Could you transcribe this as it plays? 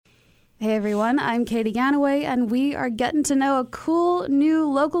Hey everyone, I'm Katy Ganaway, and we are getting to know a cool new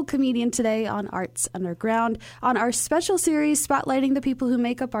local comedian today on Arts Underground on our special series spotlighting the people who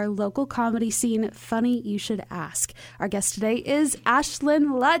make up our local comedy scene, Funny You Should Ask. Our guest today is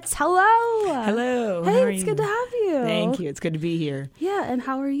Ashlynn Lutz. Hello! Hello! Hey, it's good to have you. Thank you. It's good to be here. Yeah, and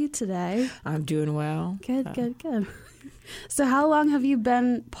how are you today? I'm doing well. Good. So how long have you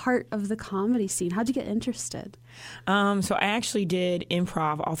been part of the comedy scene? How'd you get interested? So I actually did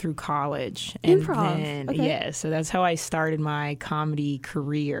improv all through college. Okay. So that's how I started my comedy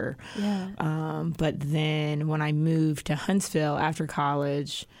career. Yeah. But then when I moved to Huntsville after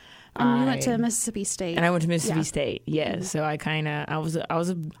college, And you went to Mississippi State. And I went to Mississippi State, yes. Mm-hmm. So I was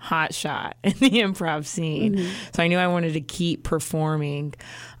a hot shot in the improv scene. Mm-hmm. So I knew I wanted to keep performing.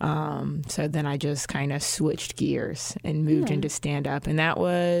 So then I just kind of switched gears and moved into stand-up. And that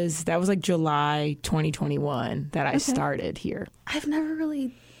was like July 2021 that I started here. I've never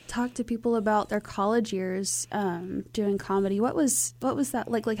really talked to people about their college years doing comedy. What was that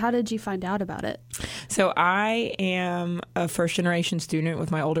like? Like, how did you find out about it? So I am a first-generation student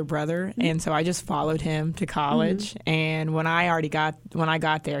with my older brother, and so I just followed him to college. Mm-hmm. And when I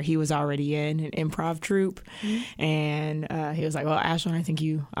got there, he was already in an improv troupe, and he was like, "Well, Ashlynn, I think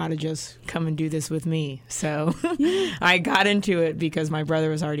you ought to just come and do this with me." So I got into it because my brother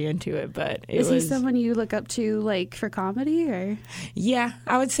was already into it. But is he someone you look up to, like, for comedy, or? Yeah,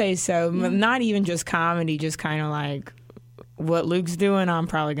 I would say so. Yeah. Not even just comedy, just kind of like what Luke's doing, I'm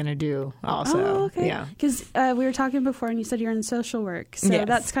probably going to do also. Oh, okay. Yeah. Because we were talking before and you said you're in social work. So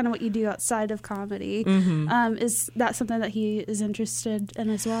that's kind of what you do outside of comedy. Mm-hmm. Is that something that he is interested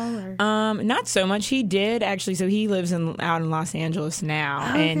in as well? Or? Not so much. He did, actually. So he lives out in Los Angeles now.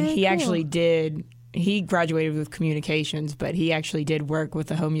 And he actually did... He graduated with communications, but he actually did work with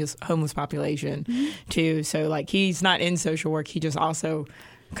the homeless population, too. So, like, he's not in social work. He just also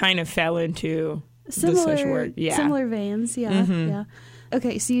kind of fell into the social work. Yeah. Similar veins, yeah.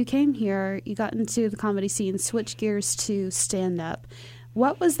 Okay, so you came here, you got into the comedy scene, switched gears to stand-up.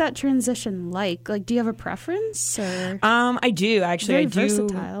 What was that transition like? Like, do you have a preference? Or? I do, actually. Very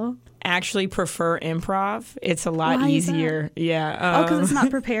versatile. Actually prefer improv. It's a lot easier. Yeah. Because it's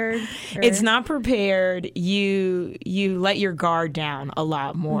not prepared. It's not prepared. You let your guard down a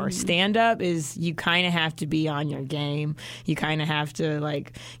lot more. Stand up is you kind of have to be on your game. You kind of have to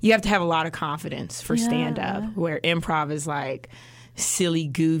you have to have a lot of confidence for stand up. Where improv is like silly,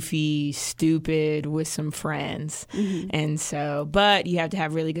 goofy, stupid with some friends. And so, but you have to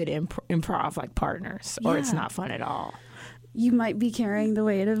have really good improv like partners, or it's not fun at all. You might be carrying the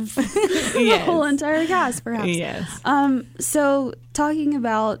weight of the whole entire cast, perhaps. Yes. So, talking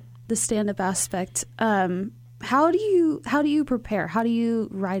about the stand-up aspect, how do you prepare? How do you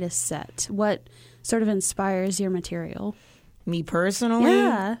write a set? What sort of inspires your material? Me personally?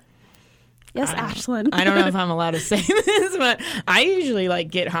 Yeah. Yes, Ashlynn. I don't know if I'm allowed to say this, but I usually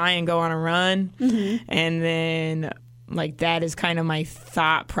get high and go on a run, and then. That is kind of my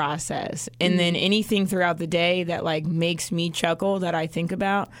thought process. And then anything throughout the day that, makes me chuckle that I think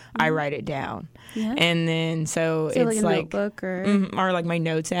about, I write it down. Yeah. And then, so it's like a notebook or my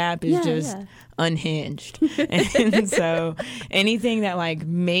notes app is just unhinged. And so anything that,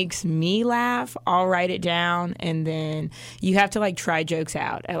 makes me laugh, I'll write it down. And then you have to, try jokes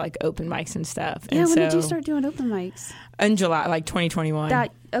out at, open mics and stuff. Yeah, and when did you start doing open mics? In July, 2021.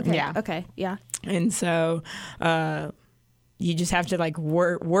 Okay. And so... you just have to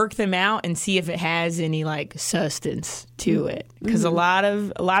work them out and see if it has any substance to it, because a lot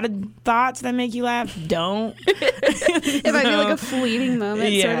of thoughts that make you laugh don't. It might be a fleeting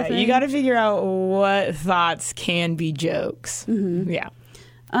moment. Yeah, sort of thing. You got to figure out what thoughts can be jokes. Yeah.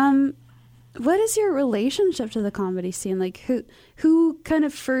 What is your relationship to the comedy scene? Who kind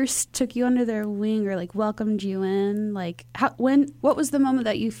of first took you under their wing or welcomed you in? What was the moment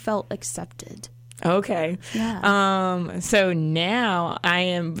that you felt accepted? Okay. Yeah. So now I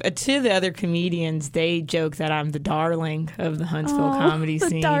am, to the other comedians, they joke that I'm the darling of the Huntsville comedy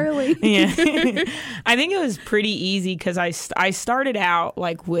scene. Darling. Yeah. I think it was pretty easy because I started out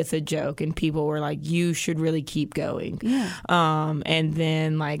with a joke and people were like, you should really keep going. Yeah. And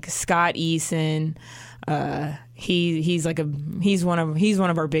then Scott Eason, he's one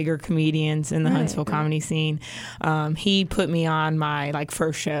of our bigger comedians in the Huntsville comedy scene. He put me on my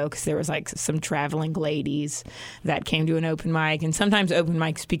first show because there was some traveling ladies that came to an open mic, and sometimes open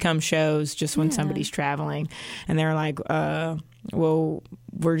mics become shows just when somebody's traveling, and they're like, well,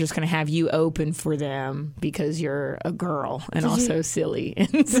 we're just going to have you open for them because you're a girl and also silly. And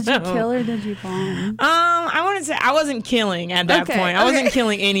did you kill or did you bomb? I want to say I wasn't killing at that point. I wasn't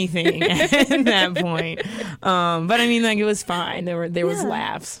killing anything at that point. But I mean, like, it was fine. There was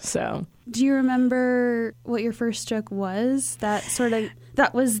laughs. So. Do you remember what your first joke was? That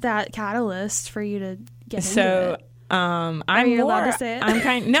was that catalyst for you to get into it. Are you allowed to say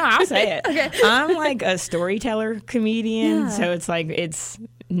it? No, I'll say it. Okay. I'm like a storyteller comedian, so it's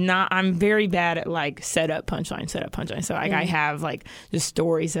not. I'm very bad at like set up punchline. So like I have like just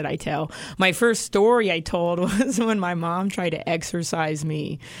stories that I tell. My first story I told was when my mom tried to exorcise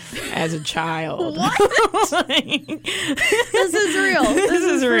me as a child. What? This is real. This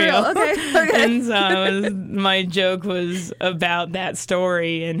is real. Okay. And so my joke was about that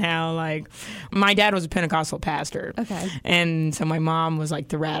story and how like my dad was a Pentecostal pastor. Okay. And so my mom was like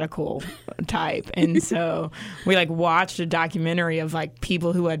the radical type. And so we like watched a documentary of like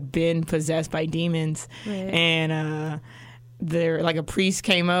people who had been possessed by demons. Right. And there like a priest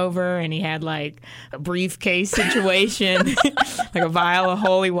came over and he had like a briefcase situation, like a vial of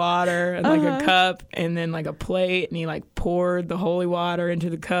holy water and like a cup and then like a plate, and he like poured the holy water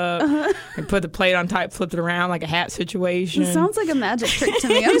into the cup and put the plate on top, flipped it around like a hat situation. It sounds like a magic trick to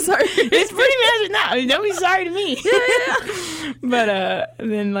me. I'm sorry. It's pretty magic. No, don't be sorry to me. Yeah. But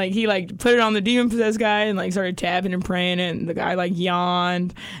then like he like put it on the demon possessed guy and like started tapping and praying it, and the guy like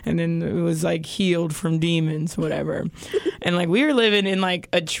yawned, and then it was like healed from demons, whatever. And like we were living in like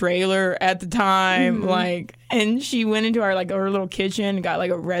a trailer at the time, like, and she went into our little kitchen and got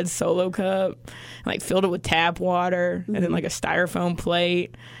like a red Solo cup, like filled it with tap water, and then like a styrofoam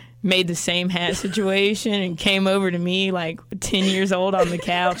plate, made the same hat situation, and came over to me like 10 years old on the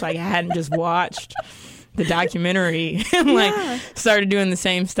couch, like I hadn't just watched the documentary, and like started doing the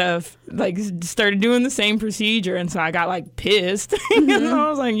same stuff, like started doing the same procedure. And so I got like pissed. And I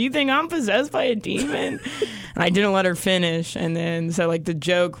was like, you think I'm possessed by a demon? And I didn't let her finish. And then so like the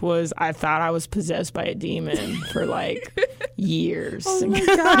joke was I thought I was possessed by a demon for like years. Oh my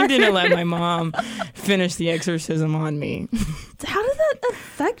God. I didn't let my mom finish the exorcism on me. How did that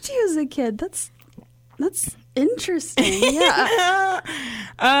affect you as a kid? That's interesting. Yeah.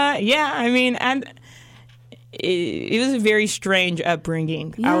 Yeah, I mean, and it was a very strange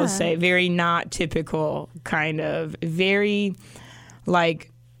upbringing, I will say. Very not typical, kind of. Very, like,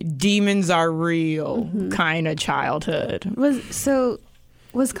 demons are real kind of childhood.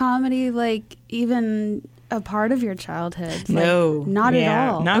 Was comedy, like, even a part of your childhood? Like, no. Not at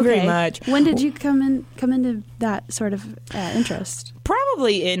all? Not very much. When did you come into that sort of interest?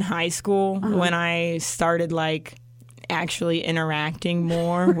 Probably in high school, when I started, like, actually interacting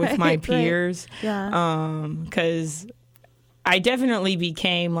more with my peers. Right. Yeah. Because I definitely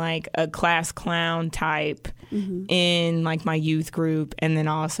became like a class clown type in like my youth group, and then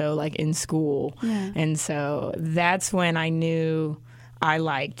also like in school. Yeah. And so that's when I knew I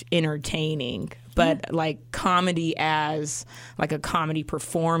liked entertaining. But like comedy as like a comedy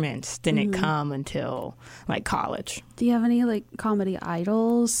performance didn't come until like college. Do you have any like comedy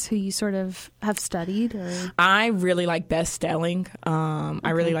idols who you sort of have studied? Or? I really like Beth Stelling.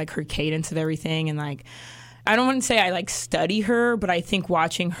 I really like her cadence of everything, and like I don't want to say I like study her, but I think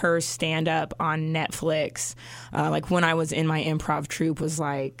watching her stand up on Netflix, like when I was in my improv troupe, was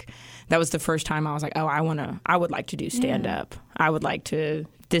like that was the first time I was like, oh, I would like to do stand up. I would like to.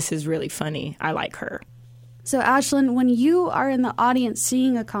 This is really funny. I like her. So, Ashlynn, when you are in the audience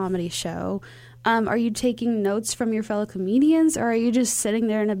seeing a comedy show, are you taking notes from your fellow comedians, or are you just sitting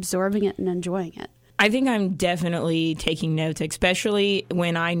there and absorbing it and enjoying it? I think I'm definitely taking notes, especially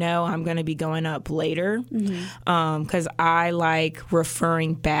when I know I'm going to be going up later, because I like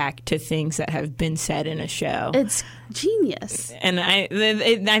referring back to things that have been said in a show. It's genius. And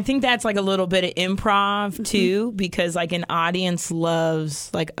I think that's like a little bit of improv, too, because like an audience loves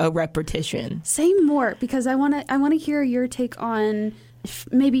like a repetition. Say more, because I want to hear your take on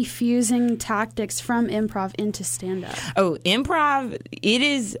maybe fusing tactics from improv into stand-up. Oh, improv, it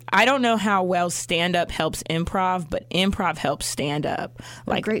is, I don't know how well stand-up helps improv, but improv helps stand-up.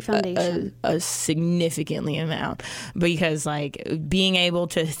 Like a great foundation. A significantly amount. Because like being able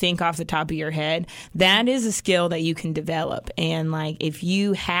to think off the top of your head, that is a skill that you can develop. And like if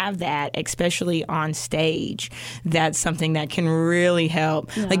you have that, especially on stage, that's something that can really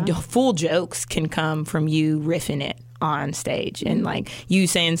help. Yeah. Like full jokes can come from you riffing it on stage and like you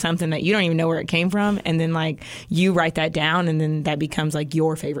saying something that you don't even know where it came from, and then like you write that down, and then that becomes like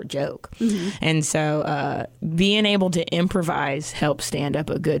your favorite joke. And so being able to improvise helps stand up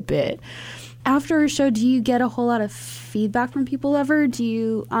a good bit. After a show, do you get a whole lot of feedback from people ever? Do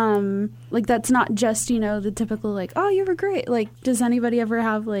you, like, that's not just, the typical, like, oh, you were great. Like, does anybody ever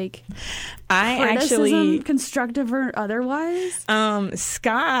have, like, criticism, constructive or otherwise?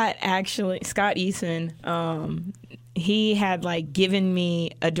 Scott Eason, he had, like, given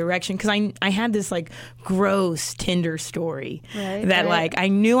me a direction, because I had this, like, gross Tinder story that, like, I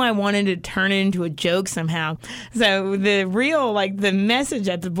knew I wanted to turn it into a joke somehow. So the real, like, the message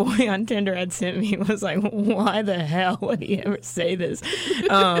that the boy on Tinder had sent me was, like, why the hell would he ever say this?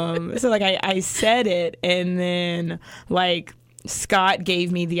 So, like, I said it, and then, like, Scott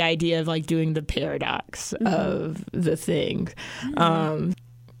gave me the idea of, like, doing the paradox of the thing.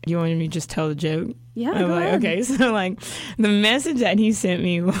 You want me to just tell the joke? Yeah, I'm like, ahead. okay, so, like, the message that he sent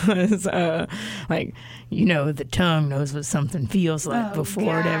me was, like, the tongue knows what something feels like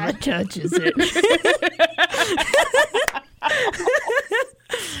before it ever touches it.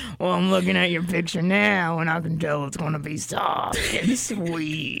 Well, I'm looking at your picture now, and I can tell it's going to be soft and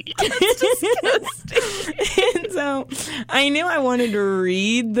sweet. That's disgusting. And so I knew I wanted to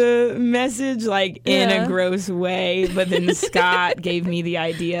read the message, like, in a gross way, but then Scott gave me the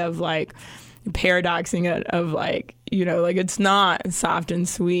idea of, like, paradoxing it of, like, like, it's not soft and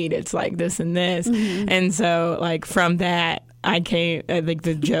sweet, it's like this and this. And so, like, from that, I think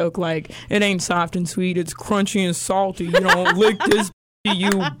the joke, like, it ain't soft and sweet, it's crunchy and salty. You don't lick this,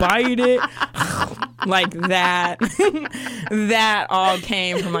 you bite it. Like that. That all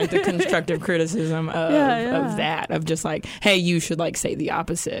came from, like, the constructive criticism of that, of just, like, hey, you should, like, say the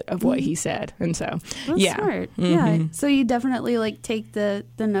opposite of what he said. And so, that's smart. Yeah. So you definitely, like, take the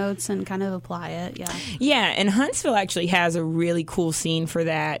notes and kind of apply it. Yeah. Yeah. And Huntsville actually has a really cool scene for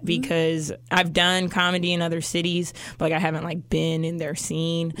that, because I've done comedy in other cities, but, like, I haven't, like, been in their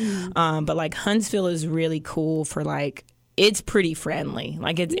scene. But, like, Huntsville is really cool for, like, it's pretty friendly.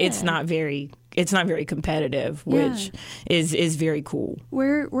 Like, it's not very competitive, which is very cool.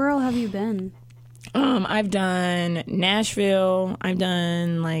 Where all have you been? I've done Nashville. I've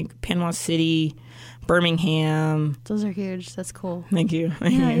done, like, Panama City, Birmingham. Those are huge. That's cool. Thank you.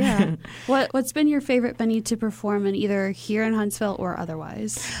 Yeah. What's been your favorite venue to perform in, either here in Huntsville or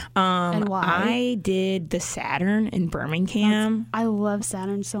otherwise? And why? I did the Saturn in Birmingham. I love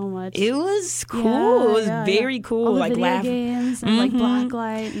Saturn so much. It was cool. It was very cool. All the like video games and like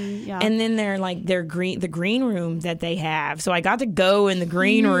blacklight and then the green room that they have. So I got to go in the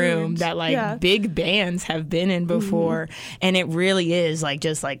green room that, like, big bands have been in before, and it really is, like,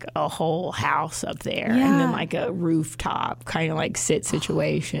 just like a whole house up there. And then, like, a rooftop kind of, like, sit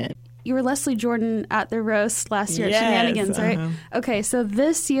situation. You were Leslie Jordan at the roast last year at Shenanigans, right? Okay, so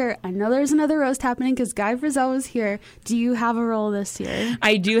this year, I know there's another roast happening because Guy Frizzell was here. Do you have a role this year?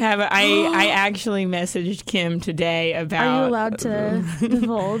 I do have I actually messaged Kim today about... Are you allowed to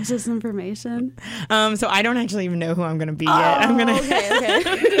divulge this information? So I don't actually even know who I'm going to be yet. I'm going to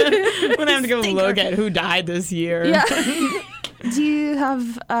I'm going to have to go look at who died this year. Yeah. Do you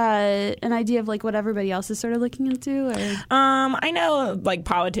have an idea of, like, what everybody else is sort of looking into? Or? I know, like,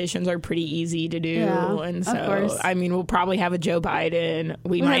 politicians are pretty easy to do, and so, of course. I mean, we'll probably have a Joe Biden.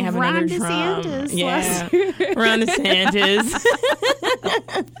 We might have another Trump. Ron DeSantis.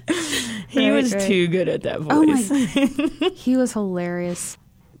 He was too good at that voice. Oh my! He was hilarious.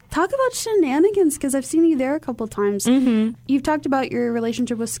 Talk about Shenanigans, because I've seen you there a couple times. You've talked about your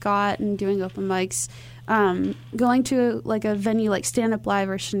relationship with Scott and doing open mics. Going to, like, a venue like Stand Up Live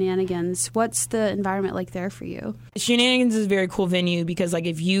or Shenanigans, what's the environment like there for you? Shenanigans is a very cool venue because, like,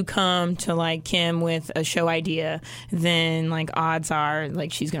 if you come to, like, Kim with a show idea, then, like, odds are,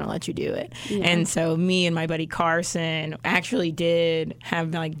 like, she's going to let you do it. And so me and my buddy Carson actually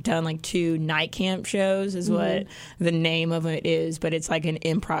have done, like, 2 night camp shows is what the name of it is, but it's like an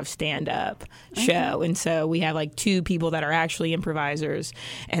improv stand-up show. And so we have, like, 2 people that are actually improvisers,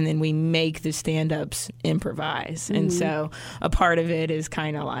 and then we make the stand-ups improvise. And so a part of it is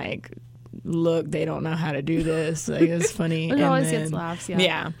kind of like, look, they don't know how to do this. Like, it's funny. It always gets laughs,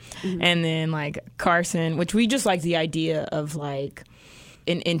 and then, like, Carson, which we just like the idea of, like,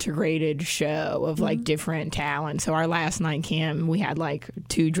 an integrated show of, like, different talent. So our last night camp, we had, like,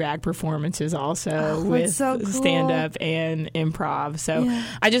 2 drag performances also with so cool. stand-up and improv. So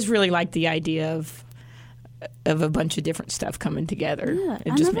I just really like the idea of a bunch of different stuff coming together.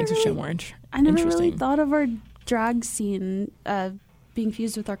 It just makes the show more interesting. I never really thought of our drag scene being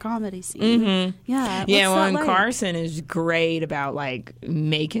fused with our comedy scene. And Carson is great about, like,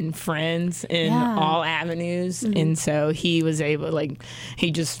 making friends in all avenues, and so he was able, like,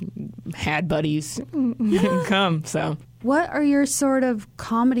 he just had buddies come. So what are your sort of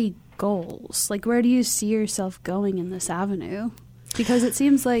comedy goals? Like, where do you see yourself going in this avenue? Because it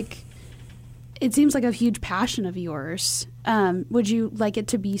seems like it seems like a huge passion of yours. Would you like it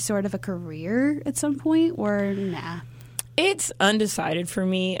to be sort of a career at some point, or nah? It's undecided for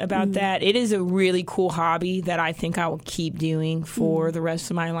me about that. It is a really cool hobby that I think I will keep doing for the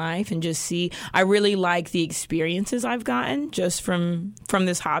rest of my life and just see. I really like the experiences I've gotten just from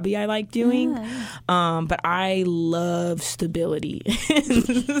this hobby I like doing. Yeah. But I love stability.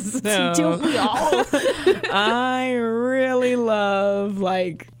 So, don't we all? I really love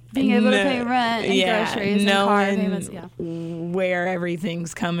being able to pay rent and groceries and car payments. Yeah. Where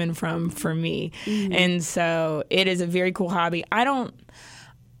everything's coming from for me. And so it is a very cool hobby. I don't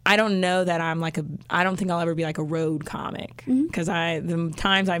know that I don't think I'll ever be like a road comic, because the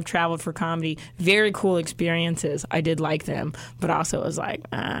times I've traveled for comedy, very cool experiences. I did like them, but also was like,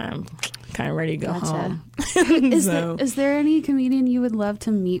 I'm kind of ready to go home. Is there any comedian you would love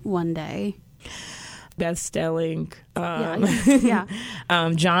to meet one day? Beth Stelling, John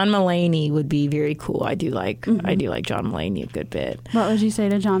Mulaney would be very cool. I do like John Mulaney a good bit. What would you say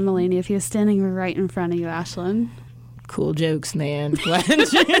to John Mulaney if he was standing right in front of you, Ashlynn? Cool jokes, man.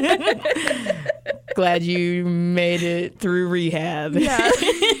 Glad you made it through rehab. Yeah.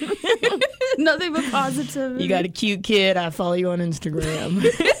 Nothing but positivity. You got a cute kid. I follow you on Instagram.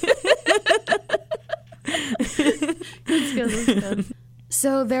 That's good.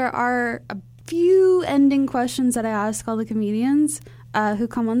 So there are a few ending questions that I ask all the comedians who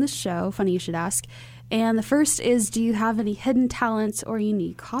come on the show. Funny you should ask. And the first is, do you have any hidden talents or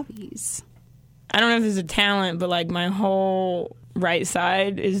unique hobbies? I don't know if it's a talent, but my whole right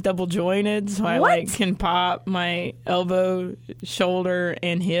side is double jointed, so I can pop my elbow, shoulder,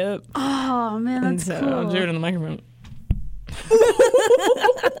 and hip. Oh man, that's cool. I'll do it on the microphone.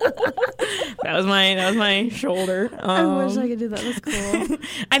 That was my shoulder. I wish I could do that. That's cool.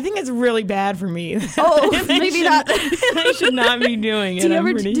 I think it's really bad for me. Oh, maybe not. I should not be doing it.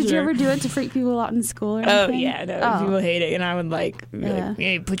 Did you ever do it to freak people out in school or anything? Oh yeah, no. People hate it, and I would be like,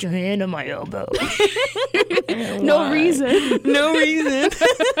 "Hey, put your hand on my elbow." No reason. No reason.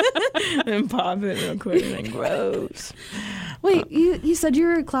 And pop it real quick, and then gross. Wait, you said you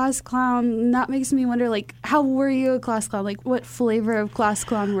were a class clown. That makes me wonder, how were you a class clown? What flavor of class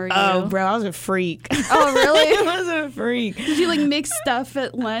clown were you? Oh, bro, I was a freak. Oh, really? I was a freak. Did you mix stuff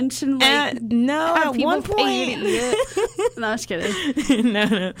at lunch and no? At one point, pay to eat it? No, I'm just kidding.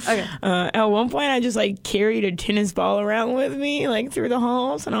 No. Okay. At one point, I just carried a tennis ball around with me through the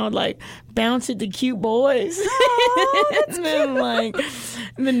halls, and I would bounce it to cute boys. Oh, that's and then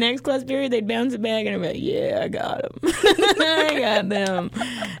the next class period, they'd bounce it back, and I'd be like, "Yeah, I got them. I got them."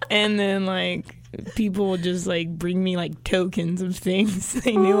 And then people would just bring me tokens of things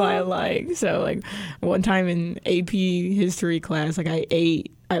they knew I liked. So one time in AP history class, I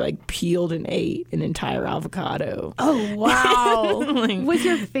peeled and ate an entire avocado. Oh wow! With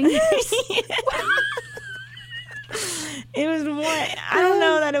your fingers? It was more, I don't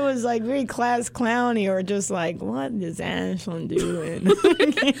know that it was very class clowny or just what is Ashlynn doing?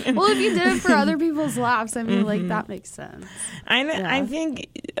 Well, if you did it for other people's laughs, I mean, that makes sense. I think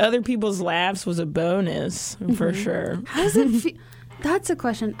other people's laughs was a bonus for sure. How does it feel? That's a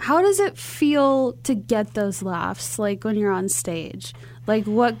question. How does it feel to get those laughs, when you're on stage?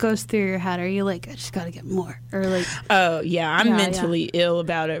 What goes through your head? Are you I just got to get more? Or oh, yeah, I'm mentally ill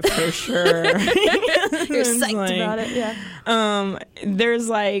about it for sure. You're psyched about it, yeah. There's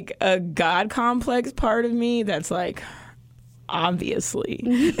a God complex part of me that's obviously.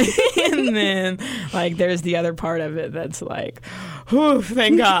 And then there's the other part of it that's whew,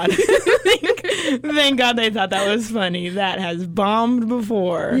 thank God. Thank God they thought that was funny. That has bombed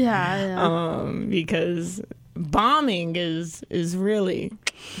before. Yeah. Because bombing is really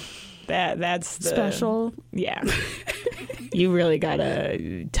that's the special. Yeah. You really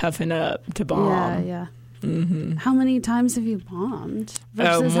gotta toughen up to bomb. Yeah. Mm-hmm. How many times have you bombed?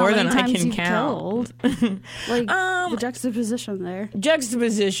 More than I can count. The juxtaposition there.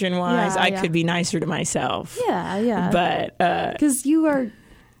 Juxtaposition wise, I could be nicer to myself. Yeah. But because you are,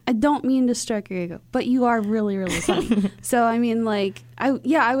 I don't mean to stroke your ego, but you are really, really funny. So I mean,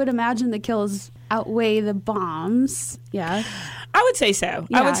 I would imagine the kills outweigh the bombs. Yeah. I would say so.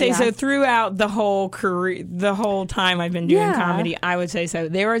 I would say so throughout the whole career, the whole time I've been doing comedy. I would say so.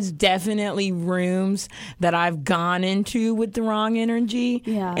 There was definitely rooms that I've gone into with the wrong energy,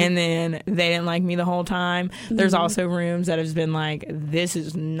 and then they didn't like me the whole time. Mm-hmm. There's also rooms that have been this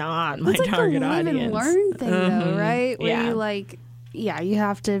is not my target audience. It's a live and learn thing, though, right? Where you you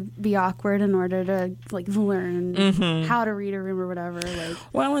have to be awkward in order to learn how to read a room or whatever.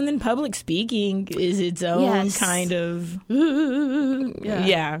 Well, and then public speaking is its own kind of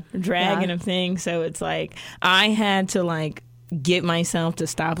dragon of thing. So it's I had to get myself to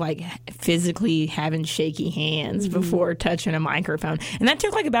stop like physically having shaky hands before touching a microphone. And that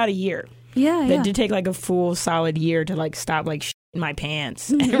took like about a year. Yeah, That did take like a full solid year to like stop like shitting my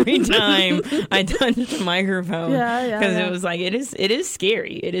pants every time I touched a microphone. Because it was like, it is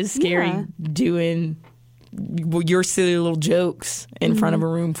scary. It is scary doing your silly little jokes in front of a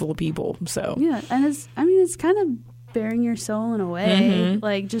room full of people. So yeah, and it's kind of bearing your soul in a way,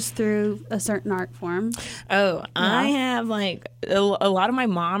 like just through a certain art form. I have like a lot of my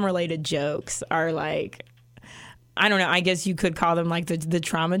mom related jokes are like, I don't know, I guess you could call them like the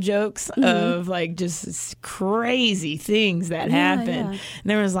trauma jokes of like just crazy things that happen. And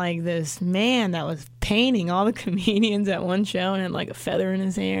there was like this man that was painting all the comedians at one show and had like a feather in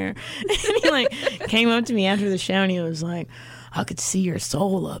his hair. And he like came up to me after the show and he was like, I could see your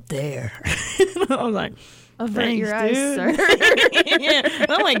soul up there. I was like, avert your eyes, sir. Yeah.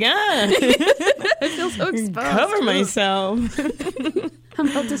 Oh my God. I feel so exposed. Cover myself. I'm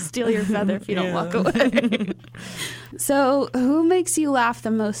about to steal your feather if you don't walk away. So, who makes you laugh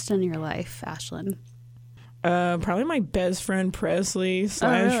the most in your life, Ashlynn? Probably my best friend Presley /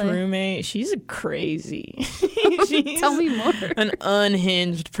 roommate. She's a crazy. She's Tell me more. An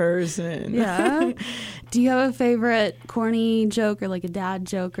unhinged person. Yeah. Do you have a favorite corny joke or like a dad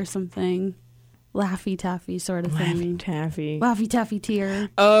joke or something? Laffy Taffy sort of thing. Laffy Taffy tear.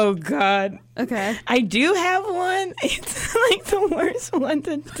 Oh, God. Okay. I do have one. It's like the worst one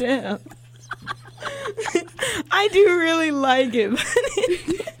to tell. I do really like it,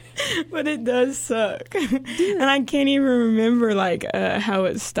 but it does suck. And I can't even remember like how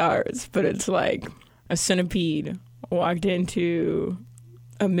it starts, but it's like a centipede walked into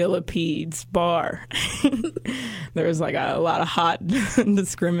a millipede's bar. There was like a lot of hot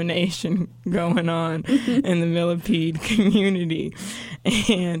discrimination going on in the millipede community.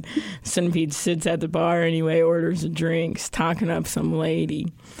 And Centipede sits at the bar anyway, orders a drinks, talking up some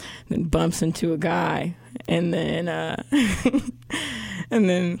lady, then bumps into a guy. And then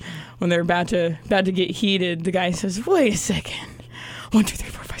when they're about to get heated, the guy says, "Wait a second. 1, 2, 3,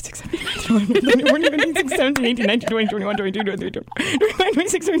 4, 5, 6, 7, 8, 9, 10, 11, 12, 13, 14, 15, 16, 17, 18, 19, 20, 21, 22, 23, 25,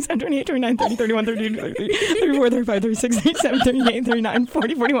 26, 27, 28, 29, 30, 31, 32, 33, 34, 35, 36, 37, 38, 39,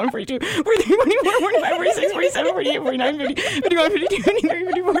 40, 41, 42, 43, 44, 45, 46, 47, 48, 49, 50, 51, 52, 53,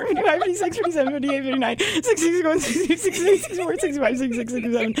 54, 55, 56, 57, 58, 59, 60, 61, 62, 63, 64, 65, 66,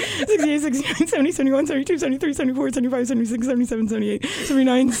 67, 68, 69, 70, 71, 72, 73, 74, 75, 76, 77, 78,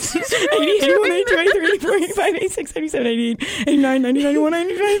 79, 80, 81, 82, 83, 84, 85, 86, 87, 88, 89, 90, 91,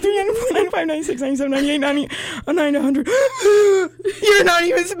 92, 93, 94, 95, 96, 97, 98, 90, 100. You're not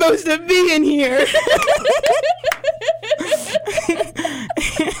even supposed to be in here.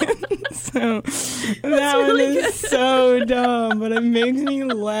 So that one is so dumb, but it makes me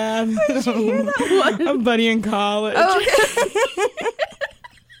laugh. Did you hear that one? A buddy in college. Oh,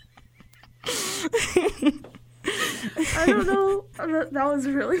 okay. I don't know. That was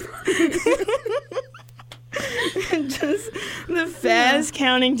really funny. Just the fast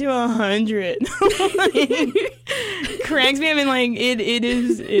counting to 100 cracks me up. And like it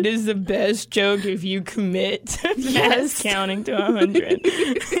is the best joke if you commit to fast counting to 100.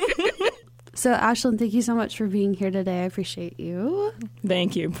 So Ashlynn, thank you so much for being here today. I appreciate you.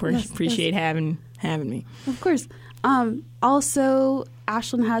 Thank you. Appreciate having me. Of course. Also,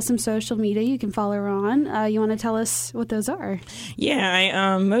 Ashlynn has some social media you can follow her on. You want to tell us what those are? Yeah,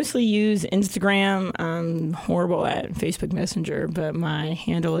 I mostly use Instagram. I'm horrible at Facebook Messenger, but my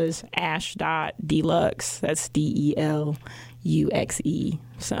handle is ash.deluxe. That's DELUXE.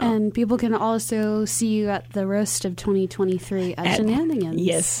 So. And people can also see you at the Roast of 2023 at Shenanigans.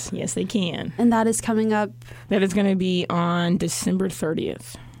 Yes, they can. And that is coming up? That is going to be on December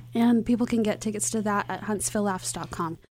 30th. And people can get tickets to that at huntsvillelaughs.com.